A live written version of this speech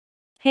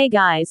Hey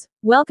guys,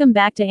 welcome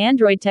back to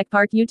Android Tech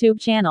Park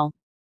YouTube channel.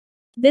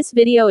 This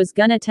video is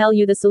gonna tell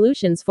you the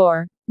solutions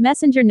for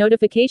Messenger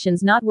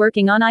notifications not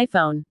working on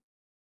iPhone.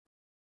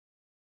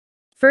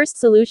 First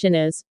solution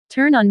is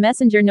turn on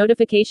Messenger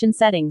notification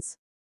settings.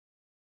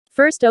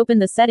 First open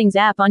the Settings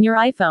app on your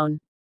iPhone.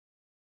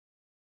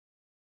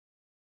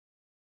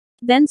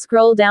 Then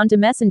scroll down to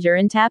Messenger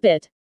and tap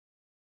it.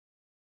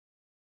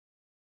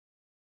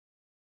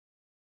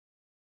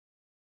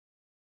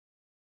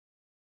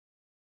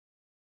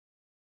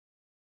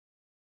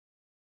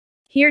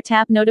 Here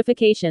tap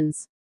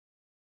Notifications.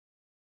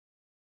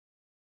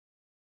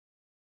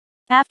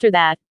 After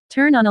that,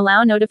 turn on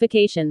Allow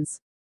Notifications.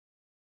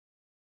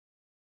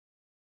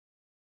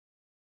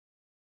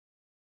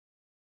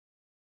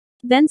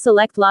 Then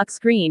select Lock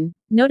Screen,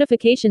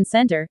 Notification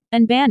Center,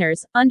 and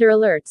Banners, under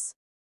Alerts.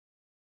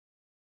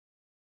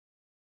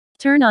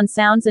 Turn on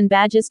Sounds and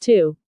Badges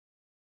too.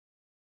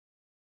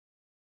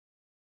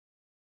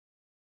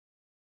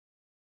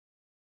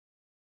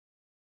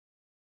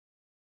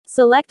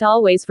 Select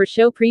Always for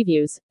show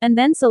previews, and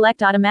then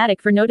select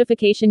Automatic for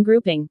notification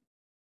grouping.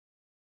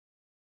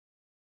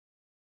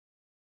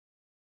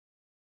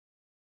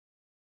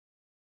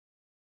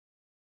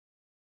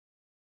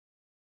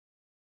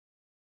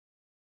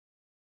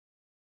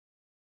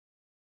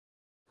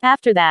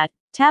 After that,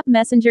 tap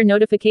Messenger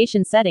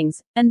notification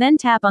settings, and then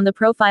tap on the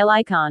profile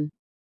icon.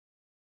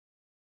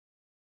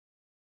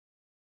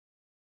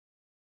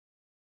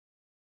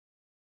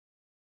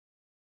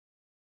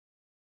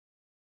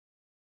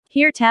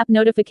 Here tap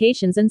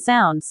Notifications and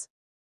Sounds.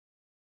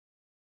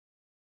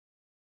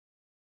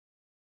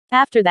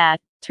 After that,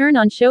 turn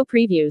on Show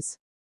Previews.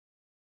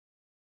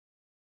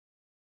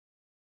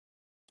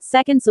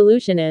 Second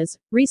solution is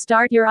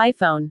restart your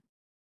iPhone.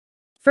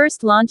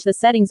 First launch the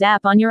Settings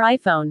app on your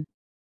iPhone.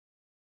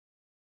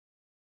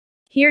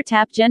 Here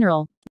tap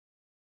General.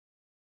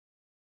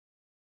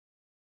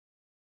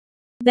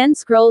 Then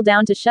scroll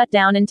down to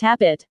Shutdown and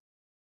tap it.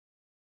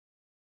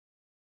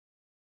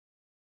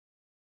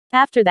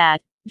 After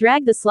that,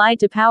 drag the Slide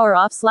to Power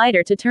Off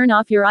slider to turn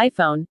off your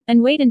iPhone,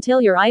 and wait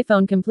until your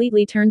iPhone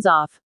completely turns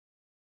off.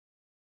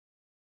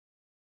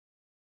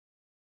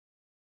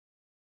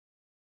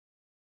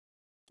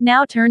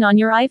 Now turn on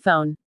your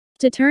iPhone.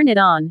 To turn it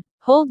on,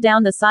 hold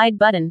down the side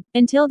button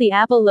until the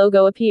Apple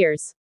logo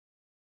appears.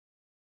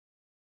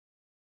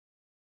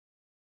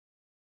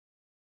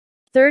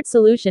 Third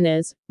solution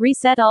is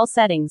reset all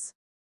settings.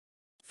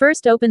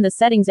 First open the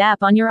Settings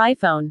app on your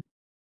iPhone.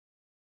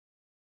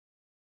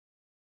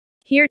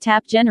 Here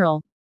tap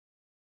General.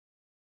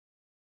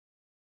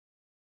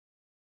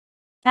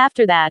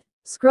 After that,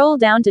 scroll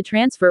down to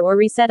Transfer or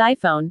Reset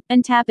iPhone,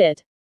 and tap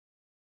it.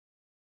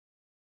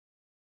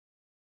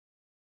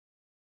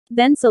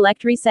 Then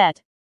select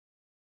Reset.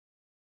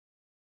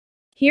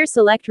 Here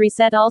select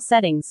Reset all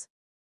settings.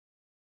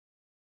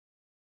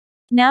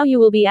 Now you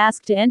will be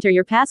asked to enter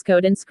your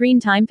passcode and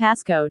screen time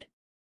passcode.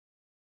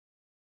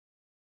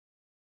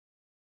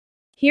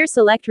 Here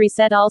select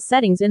Reset all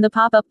settings in the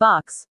pop-up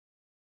box.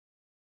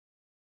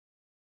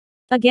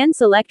 Again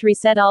select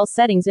Reset all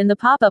settings in the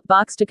pop-up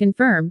box to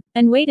confirm,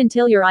 and wait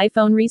until your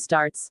iPhone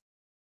restarts.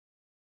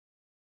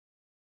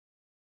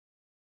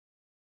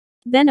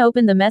 Then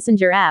open the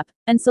Messenger app,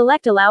 and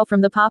select Allow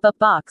from the pop-up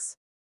box.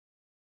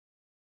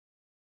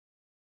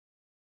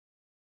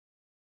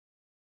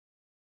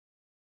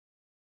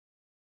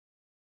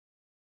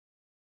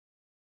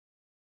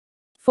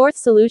 Fourth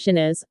solution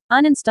is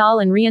uninstall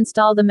and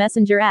reinstall the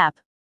Messenger app.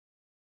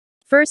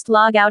 First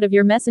log out of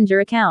your Messenger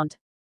account.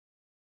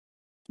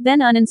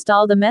 Then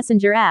uninstall the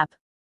Messenger app.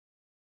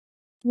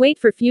 Wait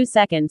for few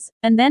seconds,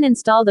 and then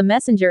install the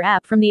Messenger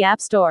app from the App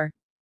Store.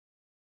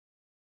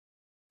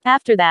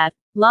 After that,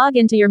 log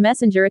into your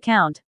Messenger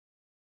account.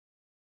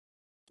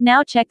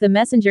 Now check the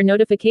Messenger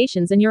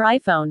notifications in your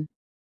iPhone.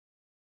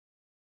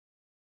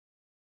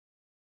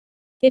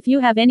 If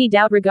you have any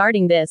doubt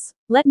regarding this,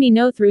 let me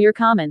know through your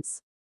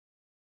comments.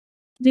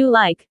 Do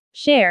like,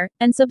 share,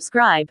 and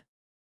subscribe.